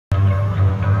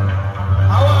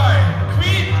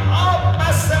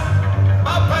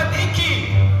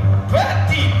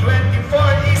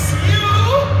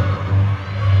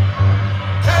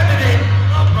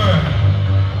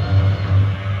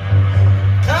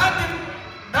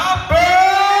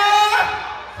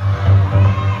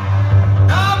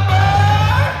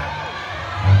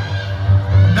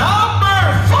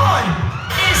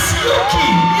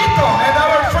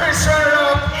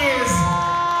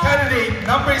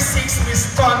6,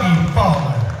 Miss Tony Paul.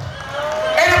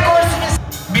 And of course,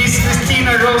 Miss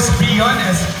Christina Rose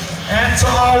Briones. And to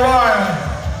our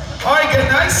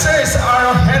organizers,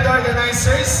 our head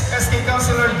organizers, SK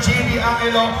Councilor J.D.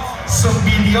 Angelo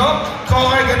Sumbilio,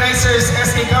 co-organizers,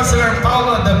 SK Councilor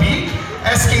Paulo David,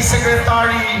 SK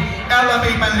Secretary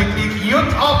LMA Manliklik,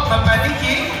 Youth of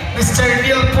Mapaniqui, Mr.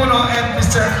 Neil Puno, and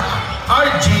Mr.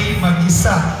 RJ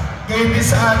Magisa. Ngayon din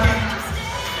sa ating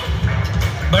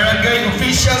barangay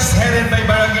officials headed by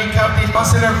Barangay Captain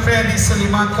Councilor Freddy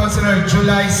Suliman, Councilor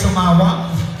July Sumawa,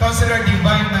 Councilor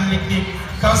Divine Manliklik,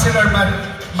 Councilor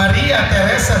Maria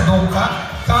Teresa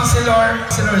Doca, Councilor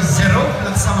Zero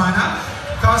Lansamana,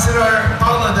 Councilor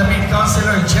Paulo David,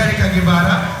 Councilor Jerica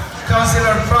Guevara,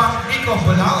 Councilor Frank Nico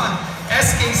Bulaon,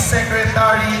 SK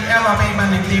Secretary LMA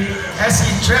Manliklik,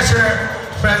 SK Treasurer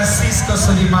Francisco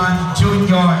Suliman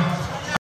Jr.